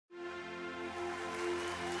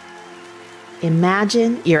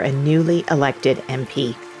Imagine you're a newly elected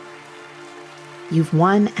MP. You've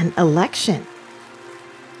won an election.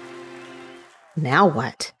 Now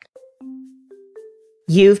what?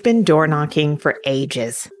 You've been door knocking for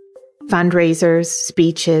ages. Fundraisers,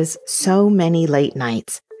 speeches, so many late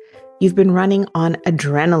nights. You've been running on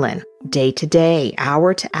adrenaline, day to day,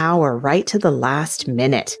 hour to hour, right to the last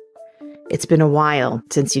minute. It's been a while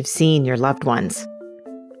since you've seen your loved ones.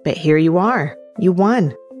 But here you are. You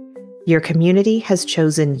won. Your community has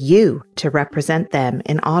chosen you to represent them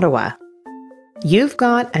in Ottawa. You've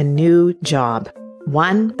got a new job,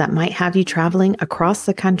 one that might have you traveling across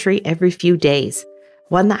the country every few days,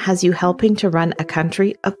 one that has you helping to run a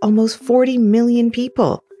country of almost 40 million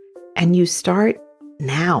people. And you start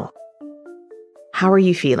now. How are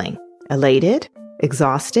you feeling? Elated?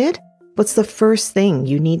 Exhausted? What's the first thing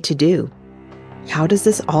you need to do? How does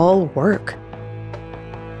this all work?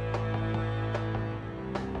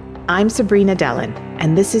 I'm Sabrina Dellin,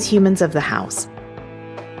 and this is Humans of the House.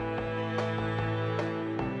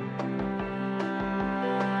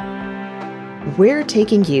 We're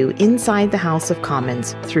taking you inside the House of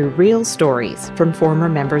Commons through real stories from former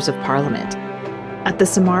members of Parliament. At the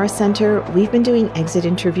Samara Centre, we've been doing exit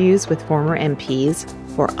interviews with former MPs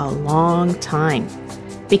for a long time,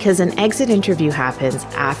 because an exit interview happens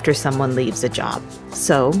after someone leaves a job,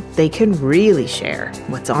 so they can really share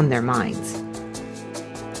what's on their minds.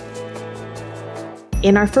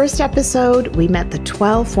 In our first episode, we met the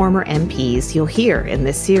 12 former MPs you'll hear in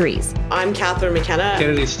this series. I'm Catherine McKenna.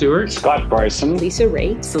 Kennedy Stewart. Scott Bryson. Lisa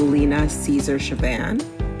Ray. Celina Caesar-Chavannes.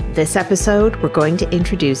 This episode, we're going to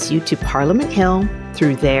introduce you to Parliament Hill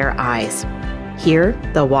through their eyes. Here,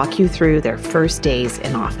 they'll walk you through their first days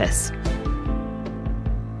in office.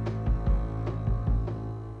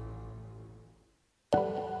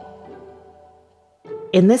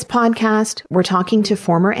 In this podcast, we're talking to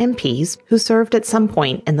former MPs who served at some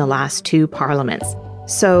point in the last two parliaments.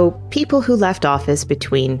 So, people who left office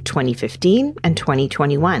between 2015 and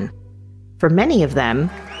 2021. For many of them,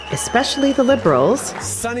 especially the Liberals,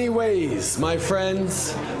 sunny ways, my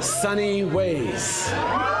friends, sunny ways.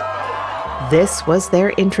 This was their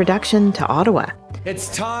introduction to Ottawa.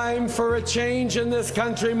 It's time for a change in this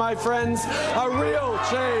country, my friends, a real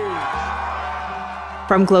change.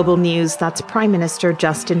 From Global News, that's Prime Minister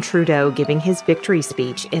Justin Trudeau giving his victory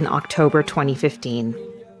speech in October 2015.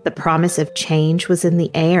 The promise of change was in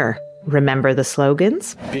the air. Remember the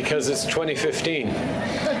slogans? Because it's 2015.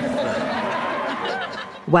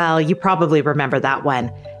 Well, you probably remember that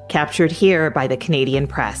one, captured here by the Canadian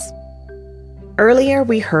press. Earlier,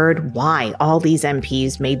 we heard why all these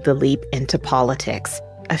MPs made the leap into politics,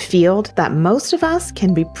 a field that most of us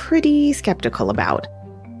can be pretty skeptical about.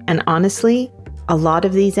 And honestly, a lot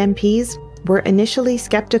of these MPs were initially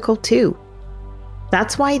skeptical too.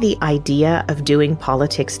 That's why the idea of doing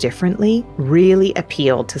politics differently really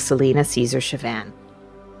appealed to Celina Caesar-Chavannes.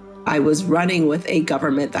 I was running with a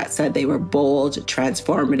government that said they were bold,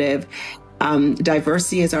 transformative,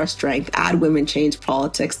 diversity is our strength, add women, change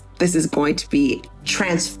politics. This is going to be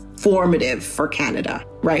transformative for Canada,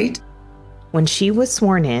 right? When she was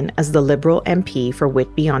sworn in as the Liberal MP for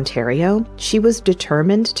Whitby, Ontario, she was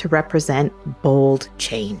determined to represent bold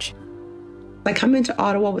change. I come into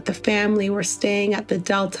Ottawa with the family, we're staying at the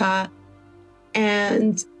Delta,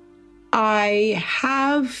 and I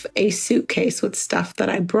have a suitcase with stuff that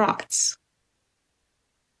I brought.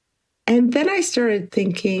 And then I started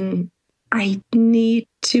thinking, I need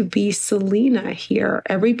to be Celina here.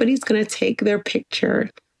 Everybody's going to take their picture,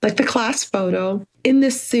 like the class photo, in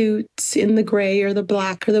the suit, in the gray or the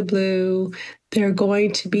black or the blue. They're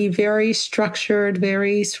going to be very structured,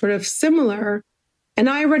 very sort of similar. And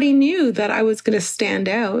I already knew that I was going to stand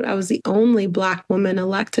out. I was the only Black woman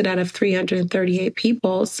elected out of 338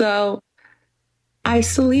 people. So I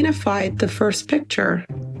Celina-fied the first picture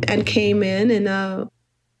and came in a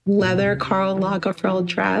leather Karl Lagerfeld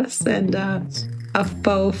dress and a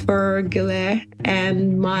faux fur gilet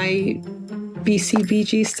and my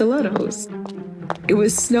BCBG stilettos. It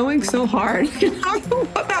was snowing so hard. I don't know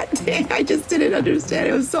what that day. I just didn't understand.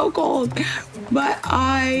 It was so cold. But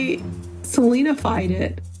I Celina-fied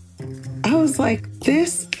it. I was like,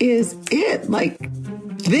 this is it. Like,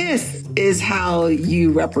 this is how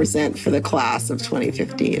you represent for the class of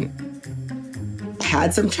 2015.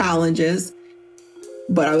 Had some challenges,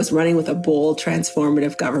 but I was running with a bold,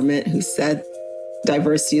 transformative government who said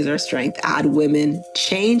diversity is our strength, add women,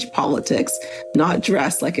 change politics, not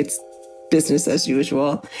dress like it's business as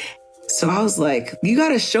usual. So I was like, you got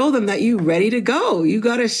to show them that you're ready to go. You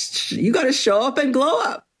got to show up and glow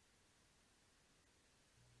up.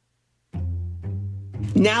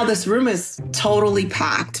 Now this room is totally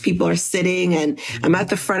packed. People are sitting, and I'm at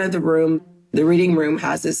the front of the room. The reading room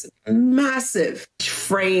has this massive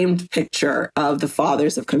framed picture of the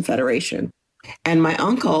Fathers of Confederation. And my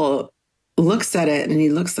uncle looks at it, and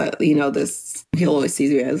he looks at, this, he'll always see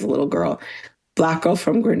me as a little girl, black girl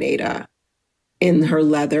from Grenada in her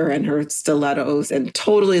leather and her stilettos and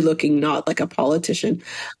totally looking not like a politician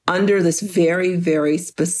under this very, very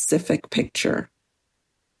specific picture.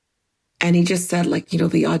 And he just said,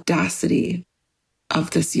 the audacity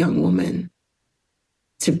of this young woman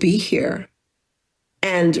to be here.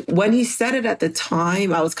 And when he said it at the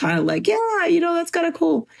time, I was kind of like, yeah, that's kind of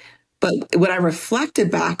cool. But when I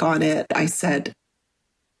reflected back on it, I said,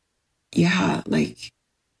 yeah,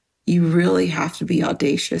 you really have to be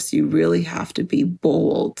audacious. You really have to be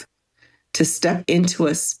bold to step into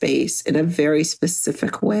a space in a very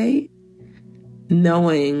specific way,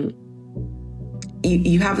 knowing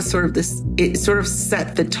you have a sort of this, it sort of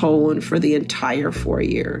set the tone for the entire 4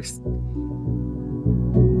 years.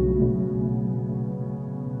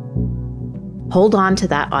 Hold on to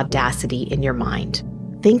that audacity in your mind.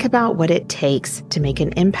 Think about what it takes to make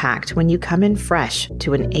an impact when you come in fresh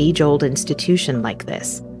to an age-old institution like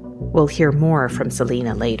this. We'll hear more from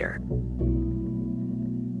Celina later.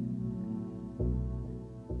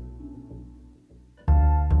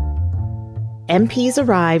 MPs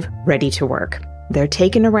arrive ready to work. They're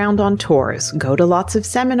taken around on tours, go to lots of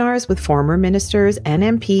seminars with former ministers and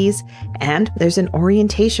MPs, and there's an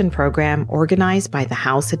orientation program organized by the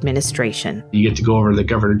House administration. You get to go over to the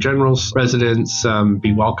Governor General's residence,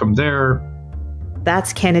 be welcomed there.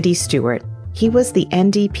 That's Kennedy Stewart. He was the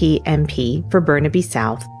NDP MP for Burnaby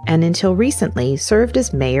South and until recently served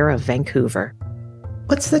as mayor of Vancouver.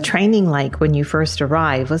 What's the training like when you first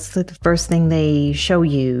arrive? What's the first thing they show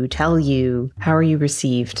you, tell you? How are you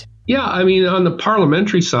received? Yeah, on the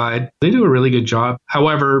parliamentary side, they do a really good job.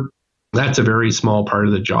 However, that's a very small part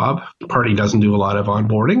of the job. The party doesn't do a lot of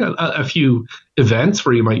onboarding, a few events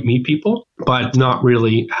where you might meet people, but not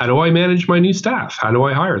really, how do I manage my new staff? How do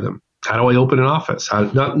I hire them? How do I open an office?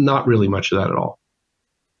 Not really much of that at all.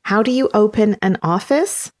 How do you open an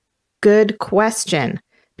office? Good question,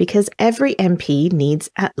 because every MP needs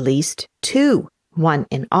at least two, one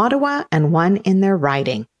in Ottawa and one in their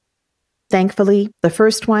riding. Thankfully, the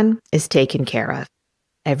first one is taken care of.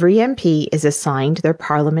 Every MP is assigned their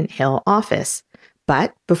Parliament Hill office.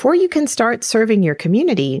 But before you can start serving your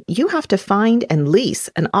community, you have to find and lease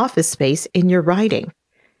an office space in your riding.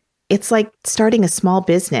 It's like starting a small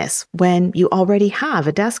business when you already have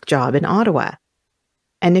a desk job in Ottawa.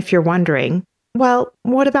 And if you're wondering, well,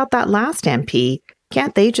 what about that last MP?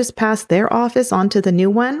 Can't they just pass their office on to the new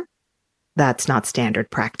one? That's not standard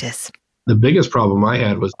practice. The biggest problem I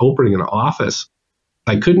had was opening an office.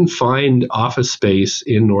 I couldn't find office space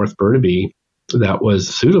in North Burnaby that was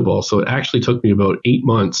suitable. So it actually took me about 8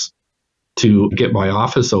 months to get my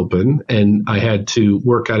office open. And I had to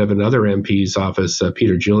work out of another MP's office,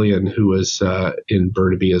 Peter Gillian, who was in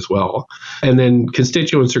Burnaby as well. And then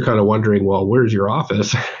constituents are kind of wondering, well, where's your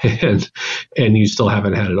office? and you still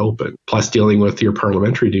haven't had it open, plus dealing with your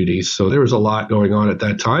parliamentary duties. So there was a lot going on at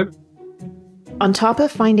that time. On top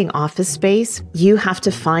of finding office space, you have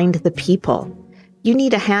to find the people. You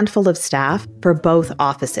need a handful of staff for both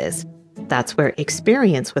offices. That's where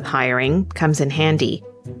experience with hiring comes in handy.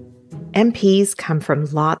 MPs come from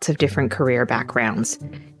lots of different career backgrounds.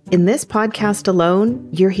 In this podcast alone,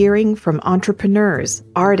 you're hearing from entrepreneurs,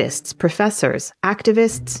 artists, professors,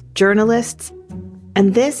 activists, journalists.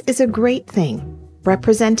 And this is a great thing.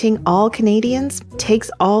 Representing all Canadians takes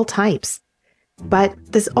all types. But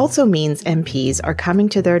this also means MPs are coming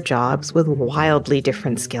to their jobs with wildly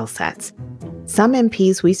different skill sets. Some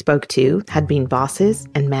MPs we spoke to had been bosses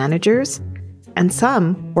and managers, and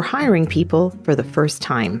some were hiring people for the first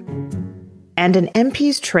time. And an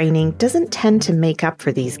MP's training doesn't tend to make up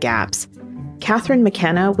for these gaps. Catherine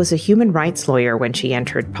McKenna was a human rights lawyer when she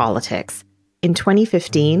entered politics. In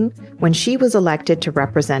 2015, when she was elected to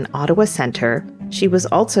represent Ottawa Centre, she was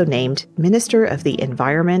also named Minister of the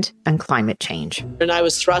Environment and Climate Change. And I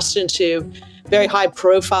was thrust into a very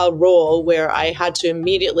high-profile role where I had to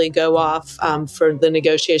immediately go off for the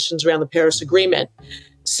negotiations around the Paris Agreement.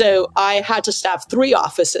 So I had to staff 3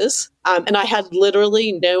 offices, and I had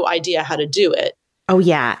literally no idea how to do it. Oh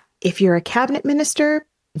yeah, if you're a cabinet minister,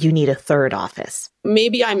 you need a 3rd office.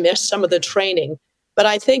 Maybe I missed some of the training, but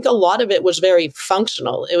I think a lot of it was very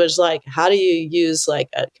functional. It was like, how do you use like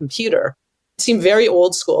a computer? It seemed very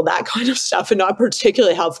old school, that kind of stuff, and not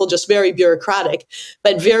particularly helpful, just very bureaucratic,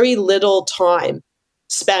 but very little time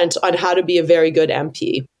spent on how to be a very good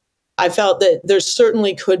MP. I felt that there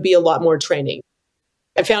certainly could be a lot more training.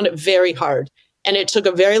 I found it very hard And it took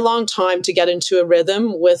a very long time to get into a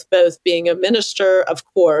rhythm with both being a minister, of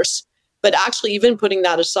course, but actually even putting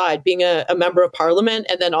that aside, being a member of parliament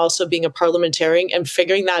and then also being a parliamentarian and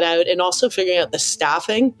figuring that out and also figuring out the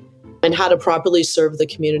staffing and how to properly serve the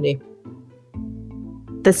community.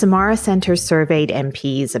 The Samara Centre surveyed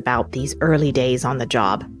MPs about these early days on the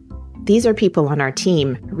job. These are people on our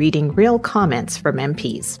team reading real comments from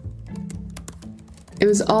MPs. It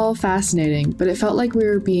was all fascinating, but it felt like we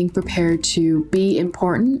were being prepared to be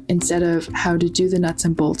important instead of how to do the nuts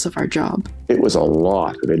and bolts of our job. It was a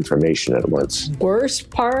lot of information at once. Worst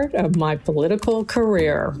part of my political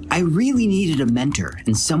career. I really needed a mentor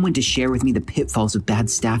and someone to share with me the pitfalls of bad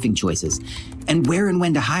staffing choices and where and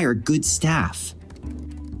when to hire good staff.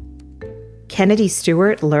 Kennedy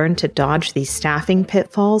Stewart learned to dodge these staffing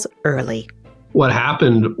pitfalls early. What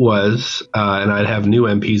happened was, and I'd have new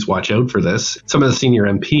MPs watch out for this, some of the senior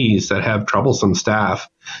MPs that have troublesome staff,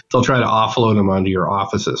 they'll try to offload them onto your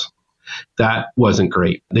offices. That wasn't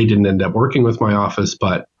great. They didn't end up working with my office,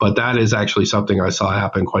 but that is actually something I saw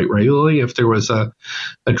happen quite regularly. If there was a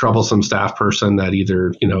troublesome staff person that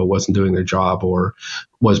either, wasn't doing their job or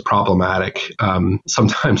was problematic,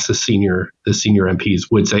 sometimes the senior MPs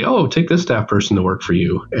would say, "Oh, take this staff person to work for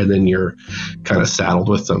you," and then you're kind of saddled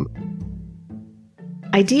with them.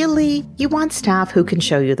 Ideally, you want staff who can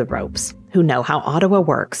show you the ropes, who know how Ottawa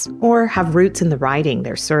works, or have roots in the riding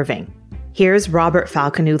they're serving. Here's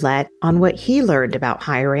Robert-Falcon Ouellette on what he learned about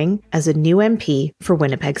hiring as a new MP for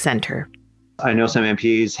Winnipeg Centre. I know some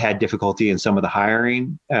MPs had difficulty in some of the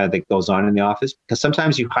hiring that goes on in the office, because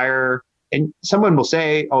sometimes you hire, and someone will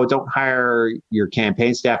say, "Oh, don't hire your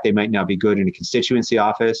campaign staff. They might not be good in a constituency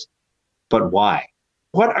office." But why?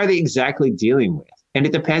 What are they exactly dealing with? And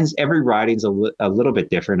it depends. Every riding's a little bit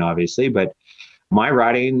different, obviously, but my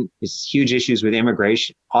riding is huge issues with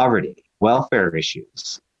immigration, poverty, welfare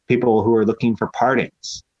issues, people who are looking for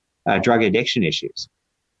pardons, drug addiction issues.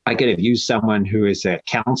 I could have used someone who is a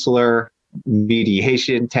counselor,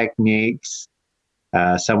 mediation techniques,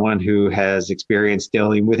 someone who has experience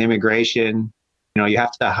dealing with immigration. You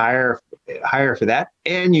have to hire for that.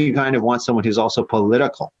 And you kind of want someone who's also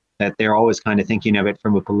political, that they're always kind of thinking of it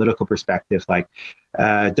from a political perspective, like,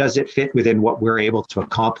 does it fit within what we're able to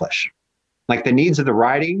accomplish? Like the needs of the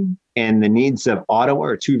riding and the needs of Ottawa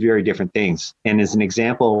are two very different things. And as an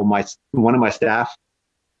example, one of my staff,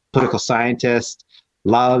 political scientist,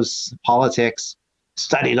 loves politics,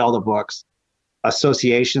 studied all the books.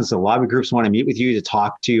 Associations, the lobby groups want to meet with you to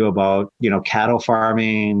talk to you about, cattle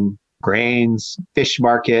farming, grains, fish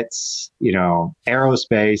markets,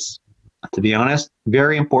 aerospace. To be honest,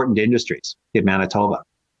 very important industries in Manitoba.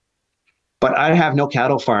 But I have no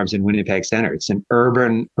cattle farms in Winnipeg Centre. It's an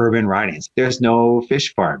urban riding. There's no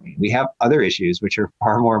fish farming. We have other issues which are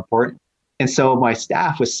far more important. And so my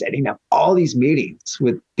staff was setting up all these meetings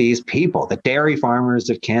with these people, the dairy farmers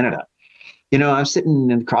of Canada. I'm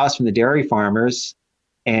sitting across from the dairy farmers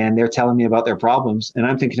and they're telling me about their problems. And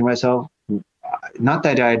I'm thinking to myself, not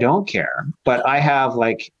that I don't care, but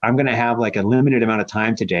I'm going to have a limited amount of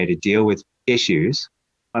time today to deal with issues.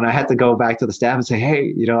 And I had to go back to the staff and say,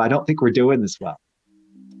 "Hey, I don't think we're doing this well."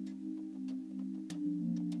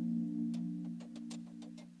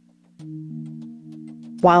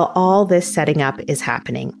 While all this setting up is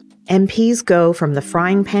happening, MPs go from the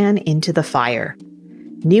frying pan into the fire.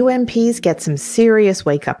 New MPs get some serious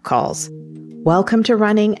wake-up calls. Welcome to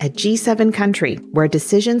running a G7 country where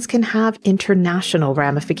decisions can have international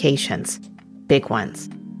ramifications. Big ones.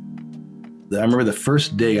 I remember the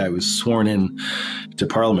first day I was sworn in to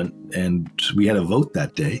Parliament, and we had a vote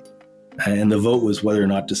that day. And the vote was whether or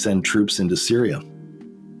not to send troops into Syria.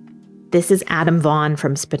 This is Adam Vaughan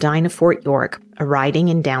from Spadina-Fort, York, a riding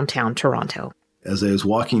in downtown Toronto. As I was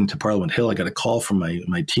walking to Parliament Hill, I got a call from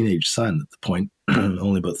my teenage son at the point,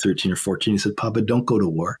 only about 13 or 14. He said, "Papa, don't go to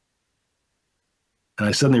war." And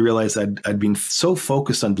I suddenly realized I'd been so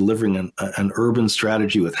focused on delivering an urban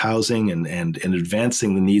strategy with housing and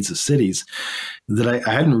advancing the needs of cities that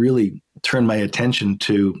I hadn't really turned my attention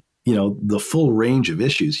to, the full range of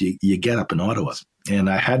issues you get up in Ottawa. And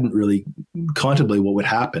I hadn't really contemplated what would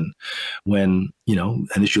happen when,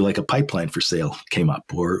 an issue like a pipeline for sale came up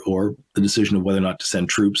or the decision of whether or not to send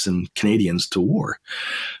troops and Canadians to war.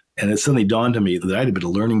 And it suddenly dawned on me that I had a bit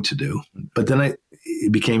of learning to do. But then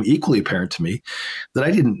it became equally apparent to me that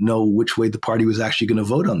I didn't know which way the party was actually going to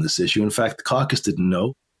vote on this issue. In fact, the caucus didn't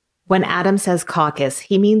know. When Adam says caucus,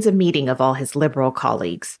 he means a meeting of all his Liberal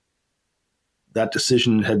colleagues. That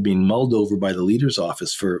decision had been mulled over by the leader's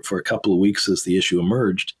office for a couple of weeks as the issue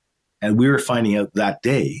emerged. And we were finding out that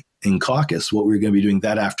day in caucus what we were going to be doing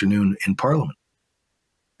that afternoon in Parliament.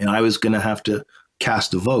 And I was going to have to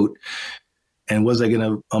cast a vote. And was I going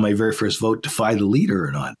to, on my very first vote, defy the leader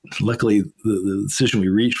or not? Luckily, the decision we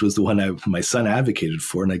reached was the one my son advocated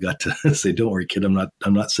for, and I got to say, "Don't worry, kid, I'm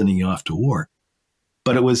not sending you off to war."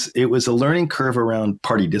 But it was a learning curve around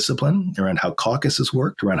party discipline, around how caucuses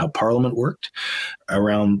worked, around how Parliament worked,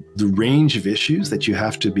 around the range of issues that you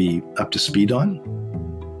have to be up to speed on.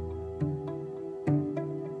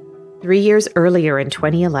 3 years earlier in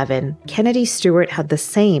 2011, Kennedy Stewart had the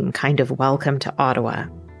same kind of welcome to Ottawa.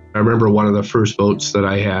 I remember one of the first votes that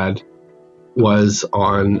I had was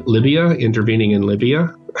on Libya, intervening in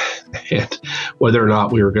Libya, and whether or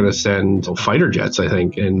not we were going to send fighter jets, I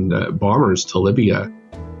think, and bombers to Libya.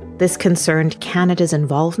 This concerned Canada's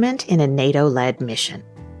involvement in a NATO-led mission.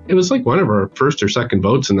 It was like one of our first or second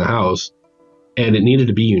votes in the House, and it needed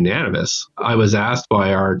to be unanimous. I was asked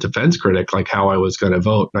by our defense critic like how I was going to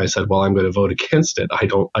vote, and I said, "Well, I'm going to vote against it. I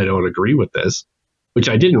don't agree with this," which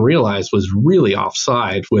I didn't realize was really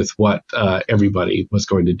offside with what everybody was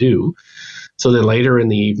going to do. So then later in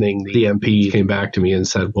the evening, the MP came back to me and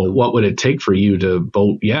said, "Well, what would it take for you to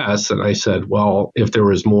vote yes?" And I said, "Well, if there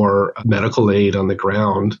was more medical aid on the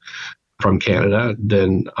ground from Canada,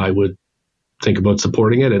 then I would think about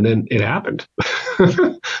supporting it." And then it happened.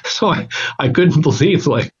 So I couldn't believe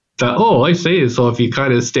like that. Oh, I say, so if you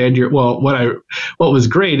kind of stand your, well, what was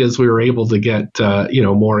great is we were able to get,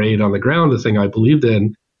 more aid on the ground, the thing I believed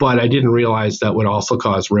in, but I didn't realize that would also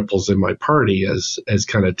cause ripples in my party as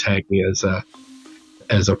kind of tagged me as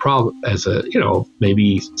a problem,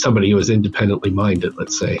 maybe somebody who was independently minded,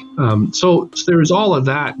 let's say. So there's all of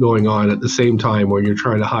that going on at the same time where you're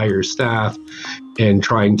trying to hire staff and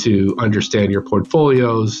trying to understand your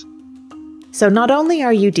portfolios. So not only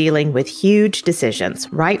are you dealing with huge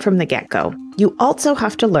decisions right from the get-go, you also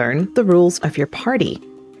have to learn the rules of your party.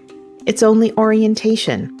 It's only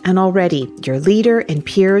orientation, and already your leader and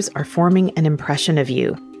peers are forming an impression of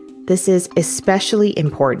you. This is especially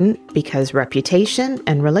important because reputation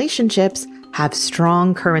and relationships have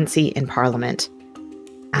strong currency in Parliament.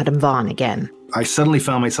 Adam Vaughan again. I suddenly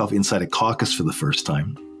found myself inside a caucus for the first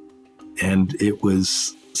time. And it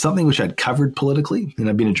was something which I'd covered politically. And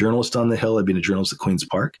I've been a journalist on the Hill. I've been a journalist at Queen's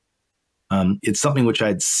Park. It's something which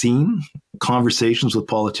I'd seen, conversations with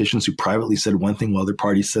politicians who privately said one thing while their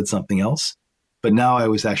parties said something else. But now I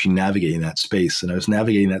was actually navigating that space. And I was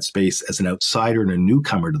navigating that space as an outsider and a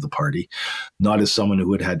newcomer to the party, not as someone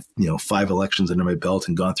who had 5 elections under my belt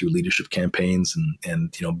and gone through leadership campaigns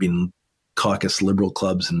and been caucus liberal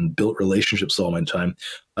clubs and built relationships all my time.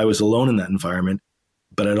 I was alone in that environment,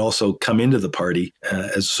 but I'd also come into the party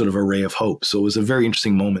as sort of a ray of hope. So it was a very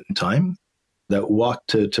interesting moment in time. That walk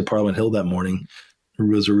to Parliament Hill that morning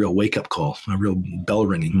was a real wake-up call, a real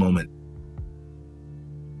bell-ringing moment.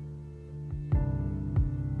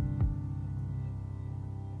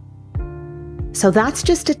 So that's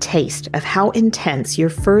just a taste of how intense your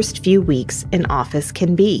first few weeks in office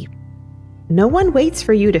can be. No one waits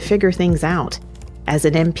for you to figure things out. As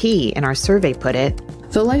an MP in our survey put it,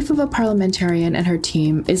 the life of a parliamentarian and her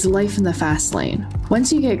team is life in the fast lane.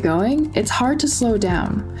 Once you get going, it's hard to slow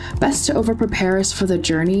down. Best to over-prepare us for the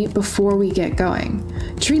journey before we get going.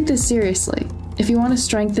 Treat this seriously if you want to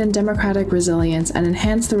strengthen democratic resilience and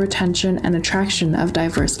enhance the retention and attraction of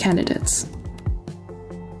diverse candidates.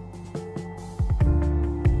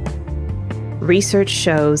 Research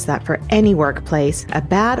shows that for any workplace, a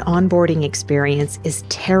bad onboarding experience is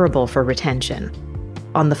terrible for retention.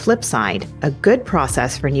 On the flip side, a good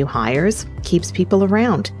process for new hires keeps people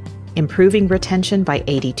around, improving retention by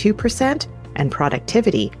 82% and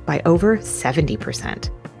productivity by over 70%.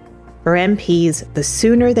 For MPs, the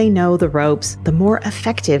sooner they know the ropes, the more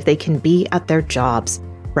effective they can be at their jobs,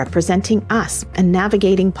 representing us and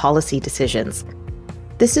navigating policy decisions.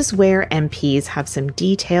 This is where MPs have some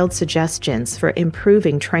detailed suggestions for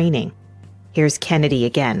improving training. Here's Kennedy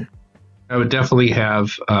again. I would definitely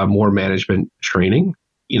have more management training.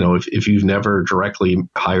 If you've never directly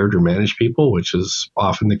hired or managed people, which is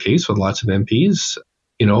often the case with lots of MPs,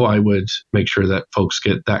 I would make sure that folks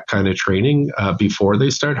get that kind of training before they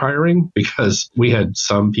start hiring, because we had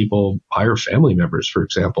some people hire family members, for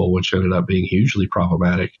example, which ended up being hugely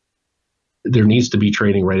problematic. There needs to be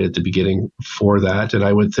training right at the beginning for that. And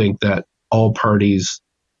I would think that all parties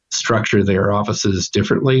structure their offices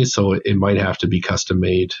differently. So it might have to be custom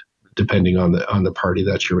made depending on the party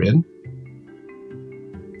that you're in.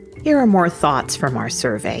 Here are more thoughts from our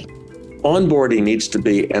survey. Onboarding needs to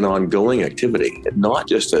be an ongoing activity, not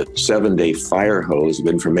just a 7-day fire hose of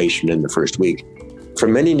information in the first week. For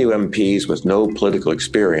many new MPs with no political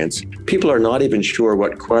experience, people are not even sure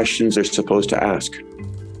what questions they're supposed to ask.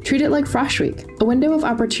 Treat it like Fresh Week, a window of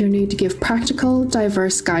opportunity to give practical,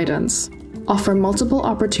 diverse guidance. offer multiple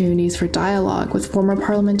opportunities for dialogue with former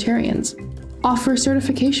parliamentarians, offer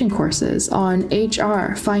certification courses on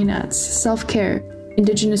HR, finance, self-care,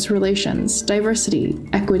 Indigenous relations, diversity,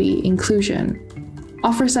 equity, inclusion,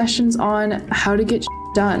 offer sessions on how to get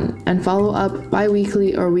done, and follow up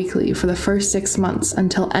bi-weekly or weekly for the first 6 months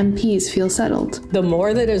until MPs feel settled. The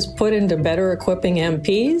more that is put into better equipping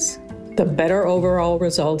MPs, the better overall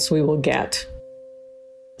results we will get.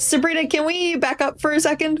 Sabrina, can we back up for a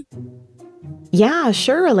second? Yeah,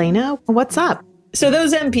 sure, Elena. What's up? So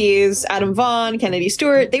those MPs, Adam Vaughan, Kennedy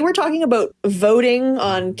Stewart, they were talking about voting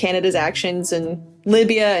on Canada's actions in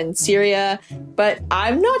Libya and Syria, but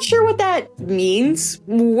I'm not sure what that means.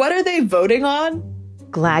 What are they voting on?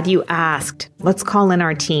 Glad you asked. Let's call in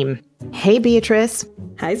our team. Hey, Beatrice.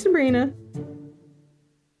 Hi, Sabrina.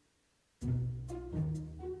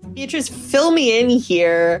 Beatrice, fill me in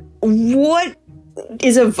here. What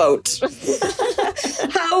is a vote?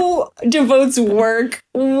 How do votes work?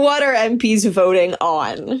 What are MPs voting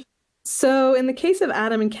on? So in the case of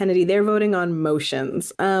Adam and Kennedy, they're voting on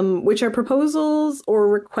motions, which are proposals or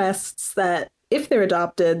requests that, if they're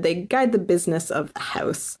adopted, they guide the business of the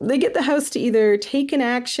House. They get the House to either take an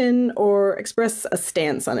action or express a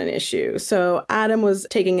stance on an issue. So Adam was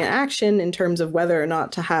taking an action in terms of whether or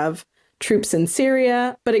not to have troops in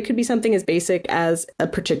Syria, but it could be something as basic as a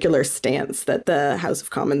particular stance that the House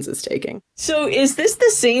of Commons is taking. So is this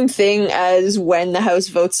the same thing as when the House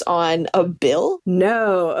votes on a bill?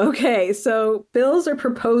 No. Okay, so bills are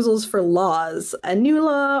proposals for laws, a new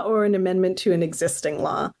law or an amendment to an existing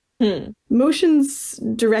law. Motions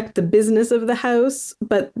direct the business of the House,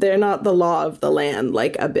 but they're not the law of the land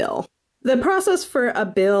like a bill. The process for a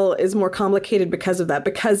bill is more complicated because of that,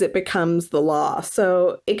 because it becomes the law.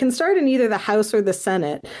 So it can start in either the House or the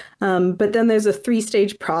Senate, but then there's a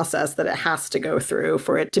 3-stage process that it has to go through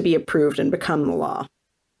for it to be approved and become the law.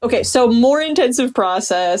 Okay, so more intensive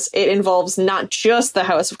process. It involves not just the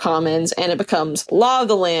House of Commons, and it becomes law of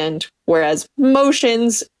the land, whereas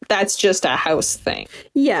motions, that's just a House thing.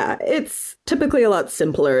 Yeah, it's typically a lot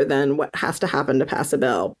simpler than what has to happen to pass a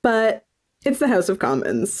bill, but it's the House of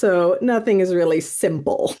Commons, so nothing is really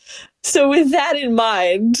simple. So with that in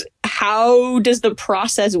mind, how does the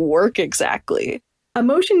process work exactly? A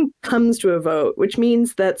motion comes to a vote, which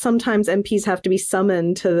means that sometimes MPs have to be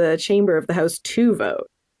summoned to the chamber of the House to vote.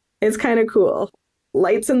 It's kind of cool.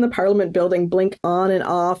 Lights in the Parliament building blink on and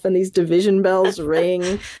off, and these division bells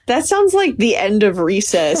ring. That sounds like the end of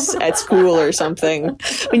recess at school or something.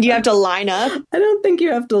 When you have to line up? I don't think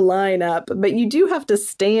you have to line up, but you do have to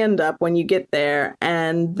stand up when you get there,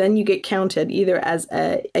 and then you get counted either as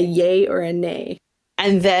a yay or a nay.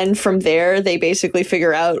 And then from there, they basically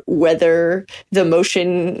figure out whether the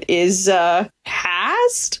motion is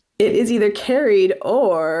passed? It is either carried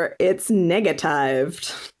or it's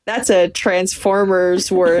negatived. That's a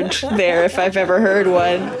Transformers word there, if I've ever heard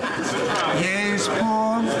one. Yeas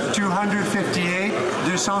pour 258,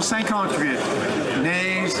 258.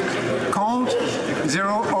 Nays contre,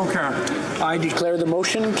 zéro aucun. I declare the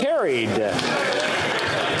motion carried.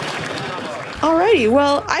 Alrighty,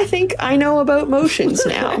 well, I think I know about motions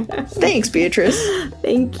now. Thanks, Beatrice.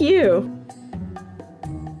 Thank you.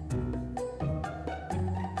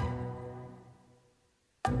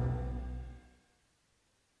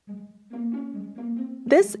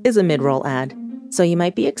 This is a mid-roll ad, so you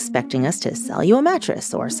might be expecting us to sell you a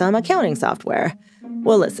mattress or some accounting software.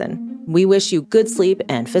 Well, listen, we wish you good sleep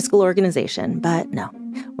and fiscal organization, but no,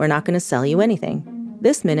 we're not going to sell you anything.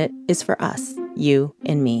 This minute is for us, you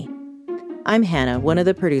and me. I'm Hannah, one of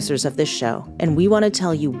the producers of this show, and we want to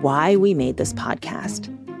tell you why we made this podcast.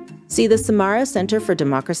 See, the Samara Center for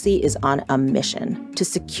Democracy is on a mission to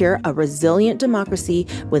secure a resilient democracy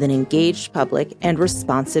with an engaged public and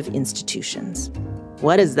responsive institutions.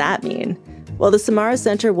 What does that mean? Well, the Samara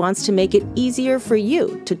Center wants to make it easier for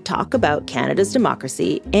you to talk about Canada's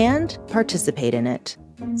democracy and participate in it.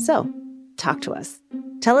 So, talk to us.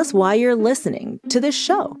 Tell us why you're listening to this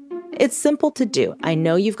show. It's simple to do. I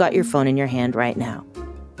know you've got your phone in your hand right now.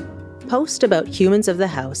 Post about Humans of the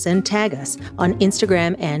House and tag us on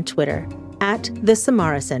Instagram and Twitter at the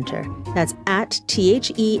Samara Center. That's at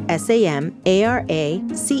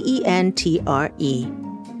TheSamaraCentre.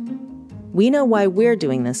 We know why we're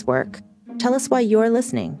doing this work. Tell us why you're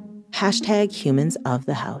listening. Hashtag Humans of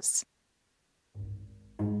the House.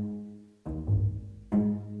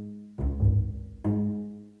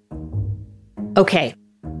 Okay,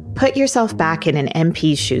 put yourself back in an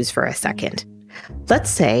MP's shoes for a second. Let's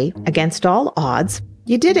say, against all odds,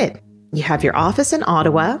 you did it. You have your office in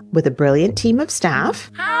Ottawa with a brilliant team of staff.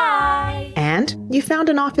 Hi! And you found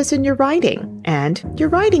an office in your riding and your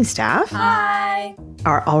riding staff. Hi!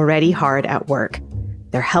 are already hard at work.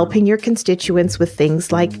 They're helping your constituents with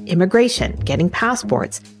things like immigration, getting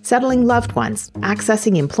passports, settling loved ones,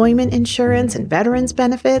 accessing employment insurance and veterans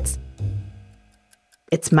benefits.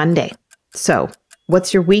 It's Monday. So,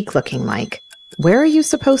 what's your week looking like? Where are you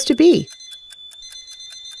supposed to be?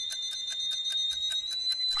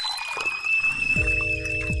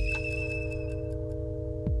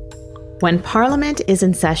 When Parliament is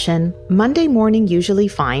in session, Monday morning usually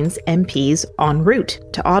finds MPs en route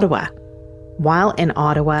to Ottawa. While in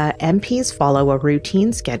Ottawa, MPs follow a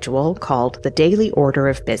routine schedule called the Daily Order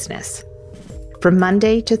of Business. From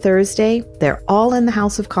Monday to Thursday, they're all in the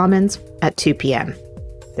House of Commons at 2 p.m.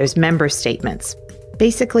 There's member statements.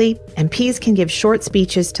 Basically, MPs can give short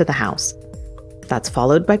speeches to the House. That's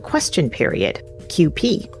followed by question period,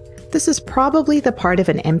 QP. This is probably the part of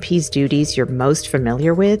an MP's duties you're most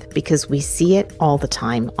familiar with because we see it all the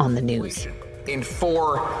time on the news. In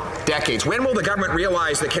 4 decades. When will the government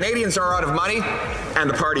realize that Canadians are out of money and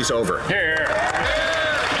the party's over? Here.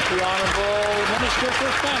 The Honourable Minister for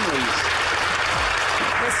Families.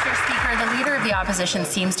 Mr. Speaker, the Leader of the Opposition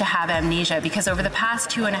seems to have amnesia because over the past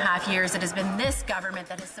 2.5 years, it has been this government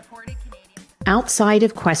that has supported Canadians. Outside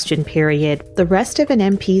of question period, the rest of an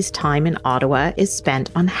MP's time in Ottawa is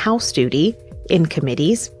spent on House duty, in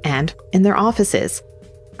committees, and in their offices.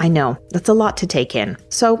 I know, that's a lot to take in,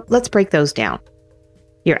 so let's break those down.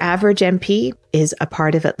 Your average MP is a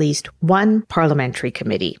part of at least one parliamentary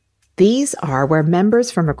committee. These are where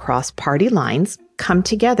members from across party lines come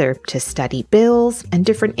together to study bills and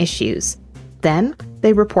different issues. Then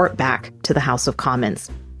they report back to the House of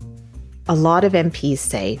Commons. A lot of MPs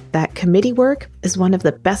say that committee work is one of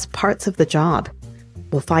the best parts of the job.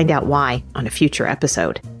 We'll find out why on a future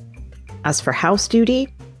episode. As for House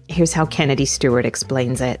duty, here's how Kennedy Stewart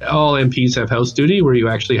explains it. All MPs have House duty where you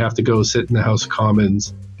actually have to go sit in the House of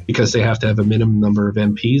Commons because they have to have a minimum number of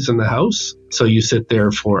MPs in the House. So you sit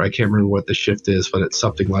there for, I can't remember what the shift is, but it's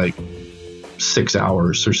something like 6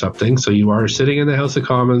 hours or something. So you are sitting in the House of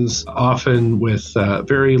Commons, often with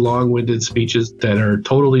very long-winded speeches that are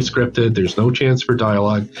totally scripted. There's no chance for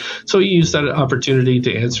dialogue. So you use that opportunity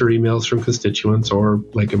to answer emails from constituents or,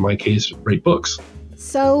 like in my case, write books.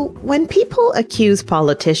 So when people accuse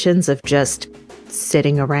politicians of just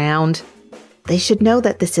sitting around, they should know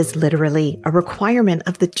that this is literally a requirement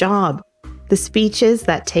of the job. The speeches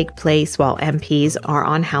that take place while MPs are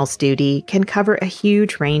on House duty can cover a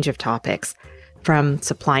huge range of topics, from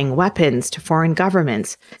supplying weapons to foreign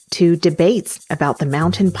governments to debates about the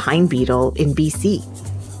mountain pine beetle in BC.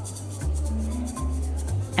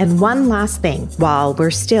 And one last thing while we're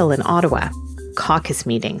still in Ottawa, caucus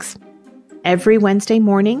meetings. Every Wednesday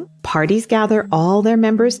morning, parties gather all their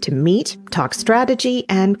members to meet, talk strategy,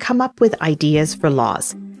 and come up with ideas for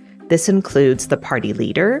laws. This includes the party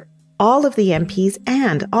leader, all of the MPs,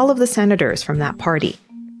 and all of the senators from that party.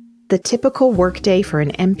 The typical workday for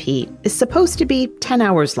an MP is supposed to be 10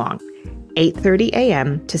 hours long, 8:30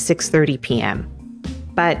 a.m. to 6:30 p.m.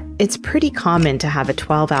 But it's pretty common to have a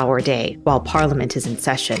 12-hour day while Parliament is in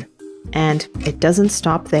session. And it doesn't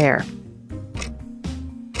stop there.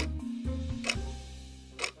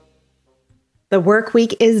 The work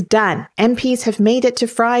week is done. MPs have made it to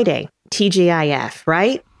Friday. TGIF,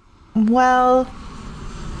 right? Well,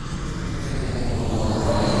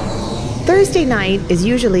 Thursday night is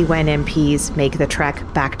usually when MPs make the trek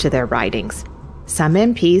back to their ridings. Some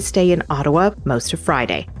MPs stay in Ottawa most of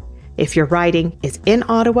Friday. If your riding is in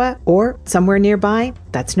Ottawa or somewhere nearby,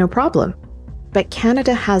 that's no problem. But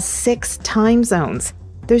Canada has 6 time zones.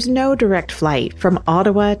 There's no direct flight from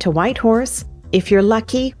Ottawa to Whitehorse. If you're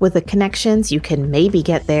lucky with the connections, you can maybe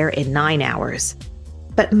get there in 9 hours.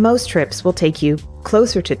 But most trips will take you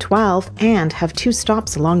closer to 12 and have 2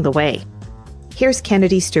 stops along the way. Here's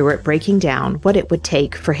Kennedy Stewart breaking down what it would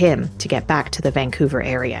take for him to get back to the Vancouver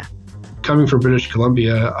area. Coming from British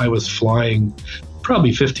Columbia, I was flying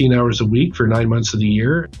probably 15 hours a week for 9 months of the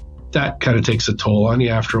year. That kind of takes a toll on you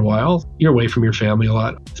after a while. You're away from your family a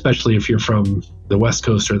lot, especially if you're from the West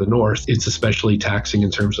Coast or the North. It's especially taxing in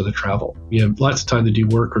terms of the travel. You have lots of time to do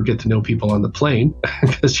work or get to know people on the plane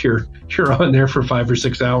because you're on there for 5 or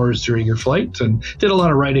 6 hours during your flight, and did a lot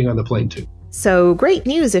of writing on the plane too. So great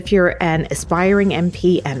news if you're an aspiring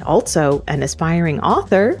MP and also an aspiring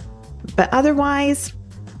author. But otherwise,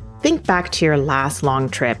 think back to your last long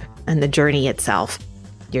trip and the journey itself.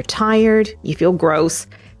 You're tired, you feel gross,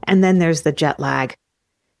 and then there's the jet lag.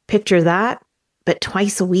 Picture that, but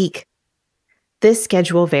twice a week. This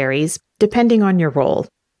schedule varies depending on your role.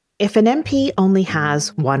 If an MP only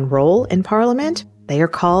has one role in Parliament, they are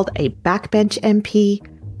called a backbench MP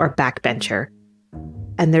or backbencher.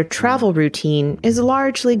 and their travel routine is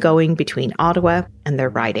largely going between Ottawa and their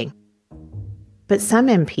riding. But some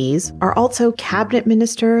MPs are also cabinet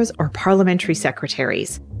ministers or parliamentary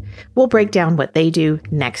secretaries. We'll break down what they do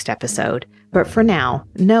next episode, but for now,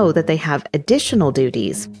 know that they have additional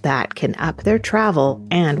duties that can up their travel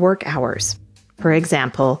and work hours. For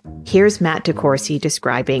example, here's Matt DeCourcey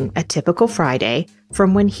describing a typical Friday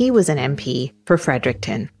from when he was an MP for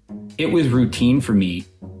Fredericton. It was routine for me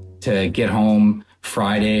to get home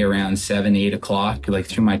Friday around 7, 8 o'clock, like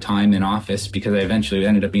through my time in office, because I eventually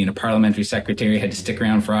ended up being a parliamentary secretary, had to stick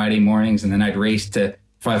around Friday mornings, and then I'd race to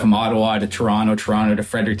fly from Ottawa to Toronto to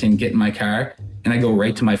Fredericton, get in my car, and I go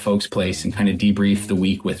right to my folks' place and kind of debrief the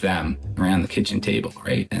week with them around the kitchen table,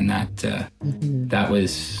 right? And that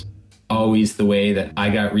was always the way that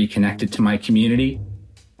I got reconnected to my community,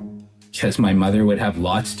 because my mother would have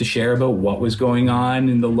lots to share about what was going on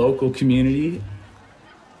in the local community.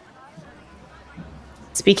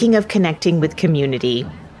 Speaking of connecting with community,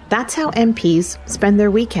 that's how MPs spend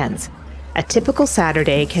their weekends. A typical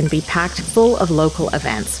Saturday can be packed full of local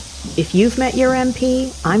events. If you've met your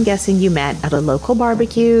MP, I'm guessing you met at a local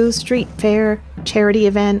barbecue, street fair, charity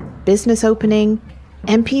event, business opening.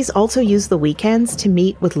 MPs also use the weekends to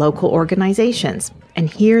meet with local organizations and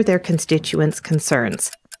hear their constituents'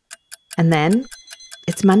 concerns. And then,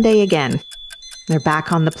 it's Monday again. They're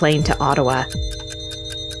back on the plane to Ottawa.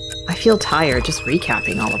 I feel tired just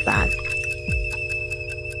recapping all of that.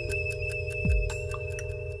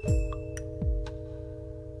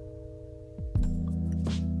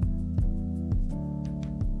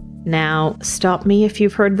 Now, stop me if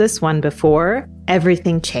you've heard this one before.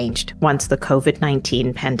 Everything changed once the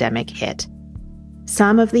COVID-19 pandemic hit.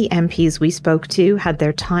 Some of the MPs we spoke to had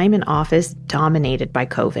their time in office dominated by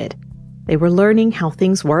COVID. They were learning how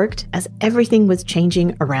things worked as everything was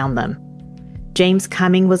changing around them. James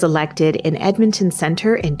Cumming was elected in Edmonton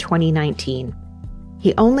Centre in 2019.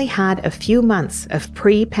 He only had a few months of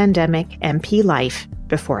pre-pandemic MP life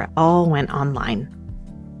before it all went online.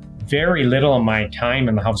 Very little of my time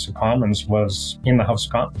in the House of Commons was in the House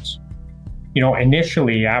of Commons. You know,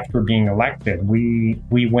 initially after being elected, we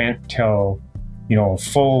went till,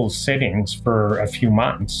 full sittings for a few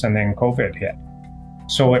months, and then COVID hit.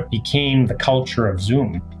 So it became the culture of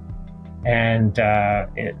Zoom. And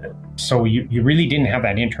so you really didn't have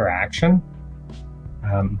that interaction.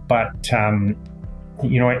 But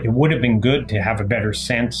it would have been good to have a better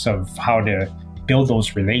sense of how to build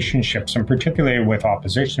those relationships, and particularly with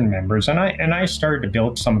opposition members. And I started to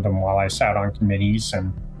build some of them while I sat on committees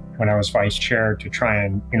and when I was vice chair to try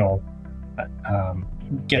and,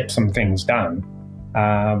 get some things done.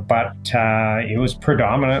 But it was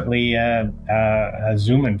predominantly a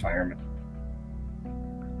Zoom environment.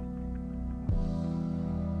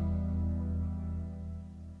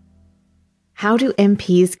 How do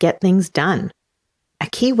MPs get things done? A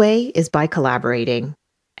key way is by collaborating.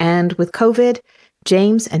 And with COVID,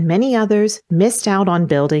 James and many others missed out on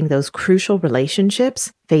building those crucial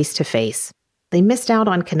relationships face-to-face. They missed out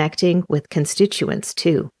on connecting with constituents,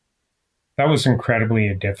 too. That was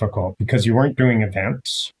incredibly difficult because you weren't doing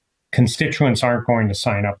events. Constituents aren't going to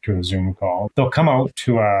sign up to a Zoom call. They'll come out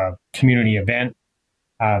to a community event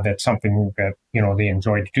that's something that, they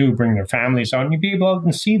enjoy to do, bring their families out, and you'd be able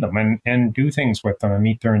to see them and do things with them and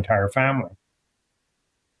meet their entire family.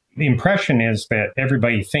 The impression is that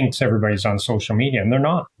everybody thinks everybody's on social media, and they're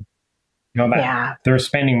not. They're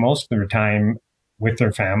spending most of their time with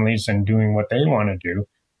their families and doing what they want to do.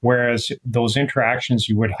 Whereas those interactions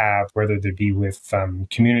you would have, whether they be with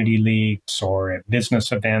community leagues or at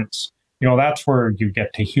business events, that's where you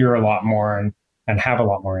get to hear a lot more and have a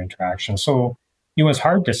lot more interaction. So it was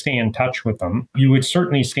hard to stay in touch with them. You would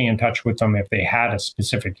certainly stay in touch with them if they had a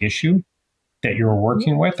specific issue that you were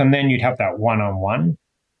working with, and then you'd have that one-on-one.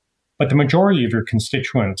 But the majority of your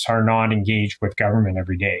constituents are not engaged with government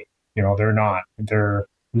every day. They're not. They're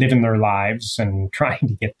living their lives and trying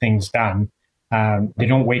to get things done. They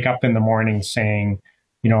don't wake up in the morning saying,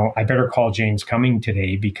 I better call James Cumming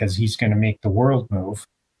today because he's going to make the world move.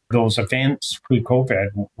 Those events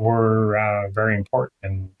pre-COVID were very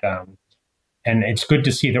important. And it's good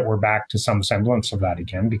to see that we're back to some semblance of that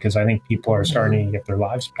again, because I think people are starting to get their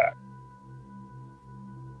lives back.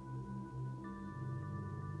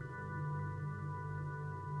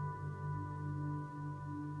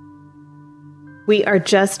 We are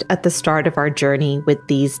just at the start of our journey with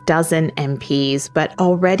these dozen MPs, but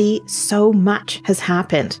already so much has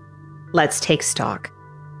happened. Let's take stock.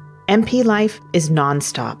 MP life is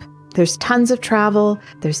nonstop. There's tons of travel,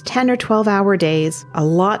 there's 10 or 12-hour days, a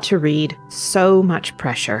lot to read, so much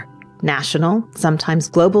pressure. National, sometimes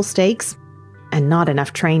global stakes, and not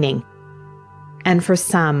enough training. And for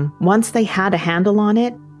some, once they had a handle on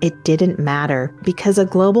it, it didn't matter because a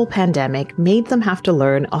global pandemic made them have to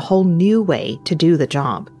learn a whole new way to do the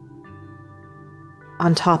job.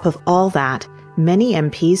 On top of all that, many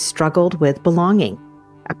MPs struggled with belonging,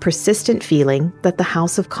 a persistent feeling that the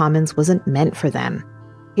House of Commons wasn't meant for them.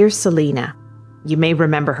 Here's Celina. You may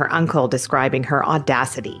remember her uncle describing her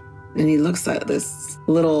audacity. And he looks at this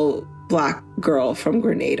little black girl from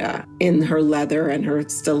Grenada in her leather and her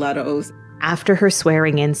stilettos. After her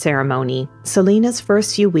swearing-in ceremony, Celina's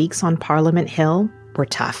first few weeks on Parliament Hill were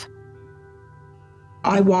tough.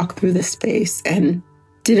 I walked through the space and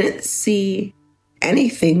didn't see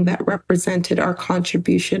anything that represented our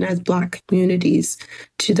contribution as Black communities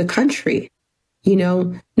to the country. You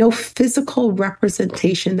know, no physical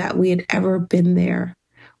representation that we had ever been there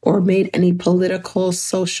or made any political,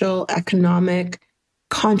 social, economic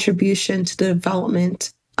contribution to the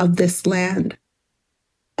development of this land.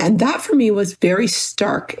 And that for me was very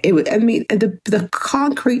stark. The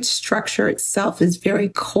concrete structure itself is very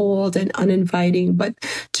cold and uninviting, but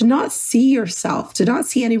to not see yourself, to not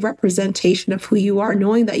see any representation of who you are,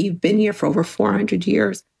 knowing that you've been here for over 400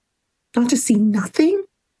 years, not to see nothing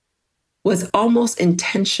was almost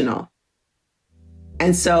intentional.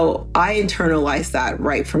 And so I internalized that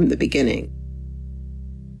right from the beginning.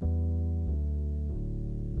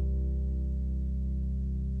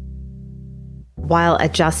 While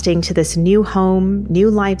adjusting to this new home, new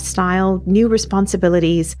lifestyle, new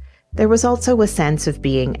responsibilities, there was also a sense of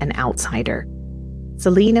being an outsider.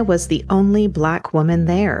 Celina was the only Black woman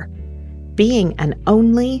there. Being an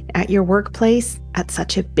only at your workplace, at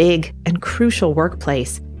such a big and crucial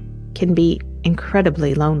workplace, can be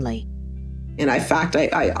incredibly lonely. And in fact,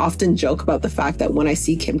 I often joke about the fact that when I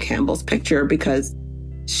see Kim Campbell's picture, because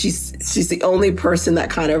she's the only person that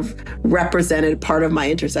kind of represented part of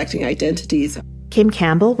my intersecting identities. Kim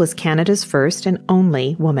Campbell was Canada's first and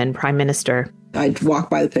only woman prime minister. I'd walk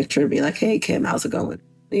by the picture and be like, hey, Kim, how's it going?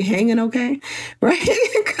 Are you hanging okay? Right?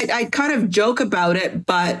 I kind of joke about it,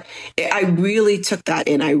 but I really took that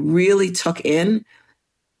in. I really took in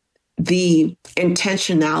the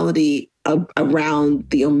intentionality around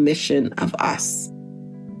the omission of us.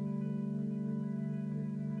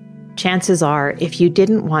 Chances are, if you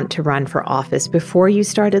didn't want to run for office before you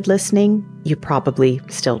started listening, you probably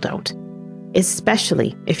still don't.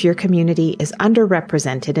 Especially if your community is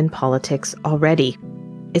underrepresented in politics already.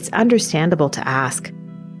 It's understandable to ask,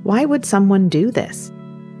 why would someone do this?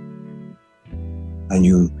 I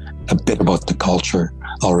knew a bit about the culture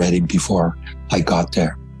already before I got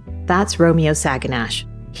there. That's Romeo Saganash.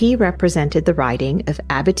 He represented the riding of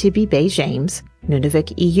Abitibi-Baie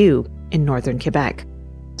James-Nunavik-Eeyou in northern Quebec.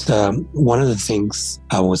 One of the things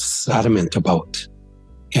I was adamant about,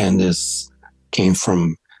 and this came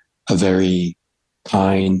from a very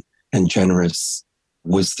kind and generous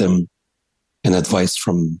wisdom and advice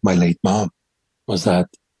from my late mom, was that,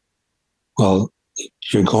 well,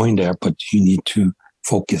 you're going there, but you need to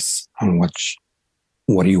focus on what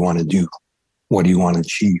do you want to do? What do you want to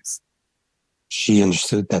achieve? She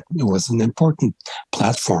understood that it was an important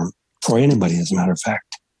platform for anybody, as a matter of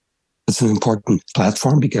fact. It's an important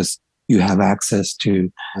platform because you have access to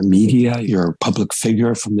media, you're a public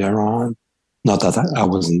figure from there on. Not that I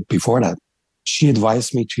wasn't before that. She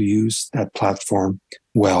advised me to use that platform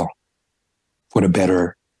well for the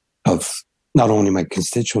better of not only my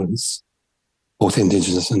constituents, both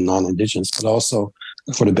Indigenous and non-Indigenous, but also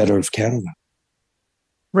for the better of Canada.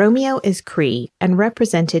 Romeo is Cree and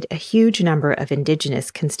represented a huge number of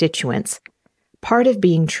Indigenous constituents. Part of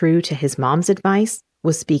being true to his mom's advice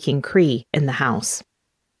was speaking Cree in the House.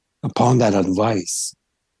 Upon that advice,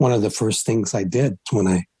 one of the first things I did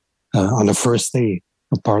when on the first day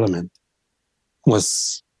of Parliament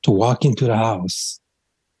was to walk into the House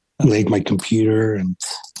and laid my computer and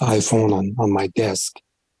iPhone on my desk.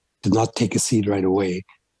 Did not take a seat right away,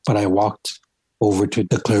 but I walked over to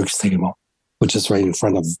the clerk's table, which is right in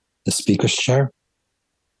front of the speaker's chair.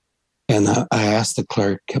 And I asked the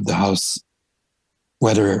clerk of the House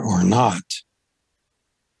whether or not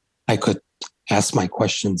I could ask my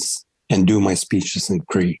questions and do my speeches in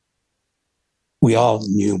Cree. We all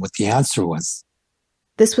knew what the answer was.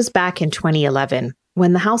 This was back in 2011,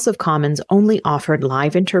 when the House of Commons only offered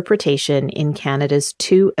live interpretation in Canada's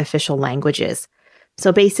 2 official languages.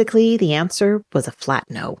 So basically, the answer was a flat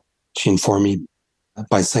no. She informed me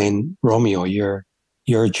by saying, Romeo, you're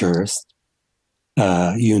a jurist.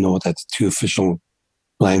 You know that the 2 official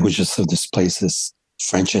languages of this place is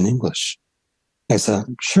French and English. I said,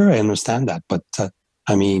 sure, I understand that. But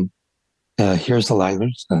here's a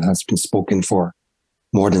language that has been spoken for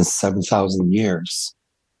more than 7,000 years.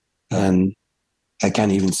 And I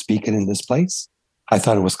can't even speak it in this place. I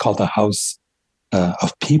thought it was called the House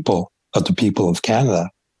of the People of Canada.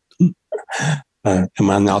 Am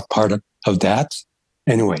I not part of that?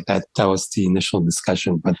 Anyway, that was the initial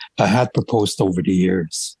discussion. But I had proposed over the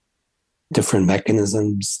years different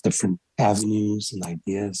mechanisms, different avenues and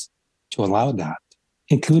ideas to allow that,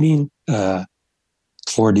 including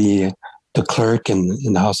for the clerk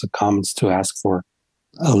in the House of Commons to ask for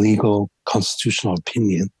a legal constitutional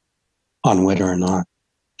opinion on whether or not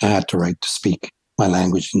I had the right to speak my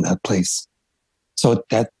language in that place. So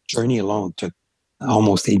that journey alone took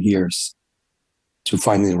almost 8 years to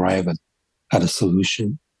finally arrive at a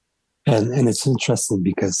solution. And it's interesting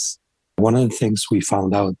because one of the things we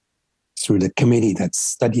found out through the committee that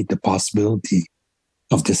studied the possibility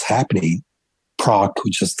of this happening, PROC,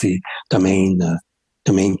 which is the main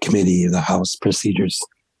committee of the House Procedures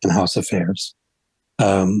and House Affairs,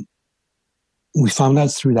 we found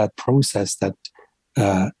out through that process that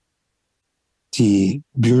the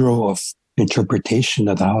Bureau of Interpretation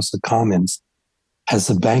of the House of Commons has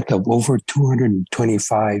a bank of over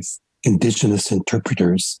 225 Indigenous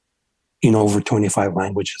interpreters in over 25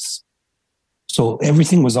 languages. So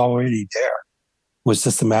everything was already there. It was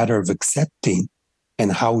just a matter of accepting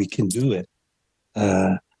and how we can do it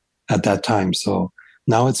at that time. So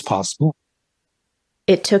now it's possible.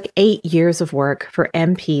 It took 8 years of work for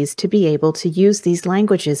MPs to be able to use these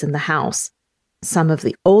languages in the House, some of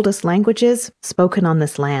the oldest languages spoken on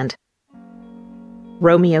this land.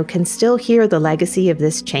 Romeo can still hear the legacy of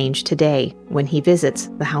this change today when he visits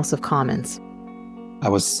the House of Commons. I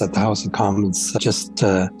was at the House of Commons just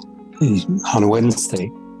on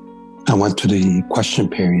Wednesday. I went to the question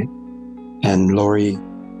period, and Laurie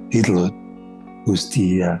Littlewood, who's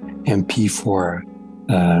the MP for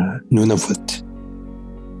Nunavut,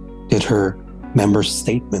 did her member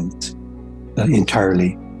statement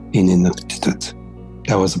entirely in Inuktitut.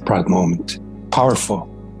 That was a proud moment, powerful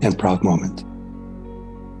and proud moment.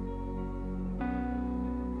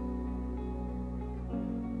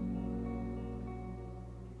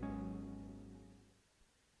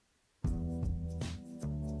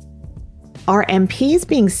 Are MPs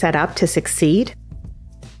being set up to succeed?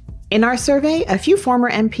 In our survey, a few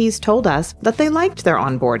former MPs told us that they liked their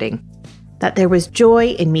onboarding, that there was joy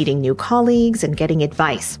in meeting new colleagues and getting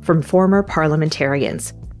advice from former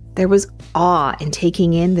parliamentarians. There was awe in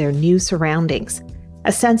taking in their new surroundings,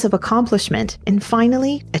 a sense of accomplishment in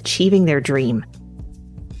finally achieving their dream.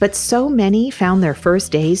 But so many found their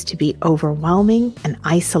first days to be overwhelming and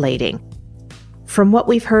isolating. From what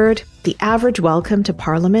we've heard, the average welcome to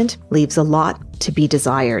Parliament leaves a lot to be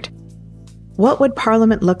desired. What would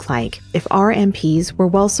Parliament look like if our MPs were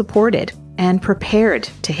well supported and prepared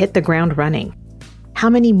to hit the ground running? How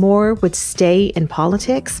many more would stay in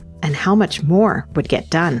politics, and how much more would get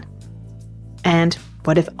done? And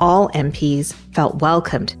what if all MPs felt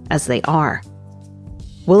welcomed as they are?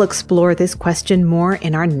 We'll explore this question more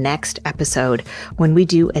in our next episode when we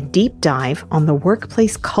do a deep dive on the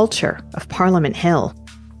workplace culture of Parliament Hill.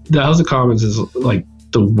 The House of Commons is like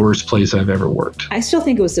the worst place I've ever worked. I still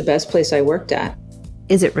think it was the best place I worked at.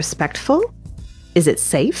 Is it respectful? Is it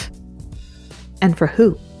safe? And for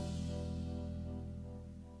who?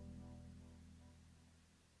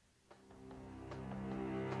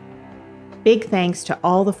 Big thanks to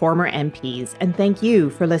all the former MPs, and thank you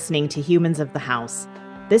for listening to Humans of the House.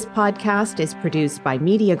 This podcast is produced by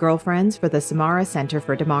Media Girlfriends for the Samara Centre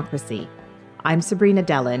for Democracy. I'm Sabrina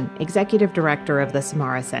Dellin, Executive Director of the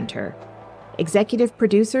Samara Centre. Executive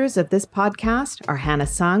producers of this podcast are Hannah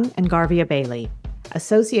Sung and Garvia Bailey.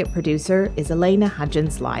 Associate producer is Elena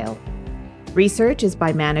Hudgens-Lyle. Research is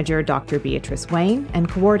by manager Dr. Beatrice Wayne and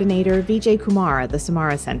coordinator Vijay Kumar at the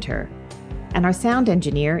Samara Centre. And our sound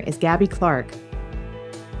engineer is Gabby Clark.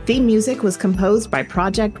 Theme music was composed by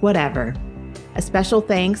Project Whatever. A special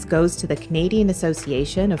thanks goes to the Canadian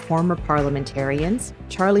Association of Former Parliamentarians,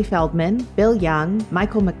 Charlie Feldman, Bill Young,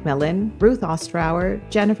 Michael McMillan, Ruth Ostrower,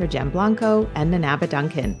 Jennifer Giamblanco, and Nanaba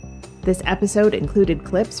Duncan. This episode included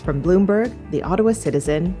clips from Bloomberg, The Ottawa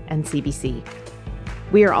Citizen, and CBC.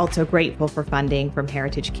 We are also grateful for funding from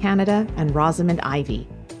Heritage Canada and Rosamond Ivy.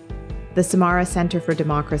 The Samara Centre for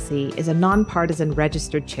Democracy is a nonpartisan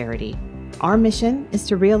registered charity. Our mission is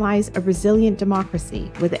to realize a resilient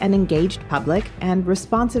democracy with an engaged public and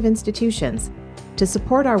responsive institutions. To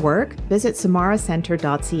support our work, visit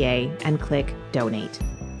samaracentre.ca and click Donate.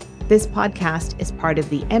 This podcast is part of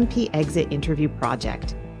the MP Exit Interview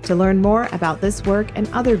Project. To learn more about this work and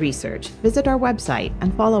other research, visit our website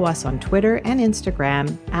and follow us on Twitter and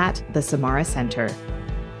Instagram at the Samara Centre.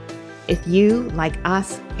 If you, like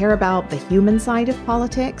us, care about the human side of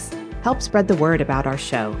politics, help spread the word about our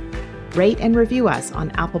show. Rate and review us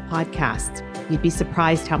on Apple Podcasts. You'd be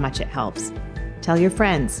surprised how much it helps. Tell your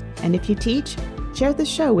friends, and if you teach, share the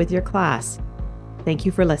show with your class. Thank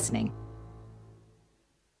you for listening.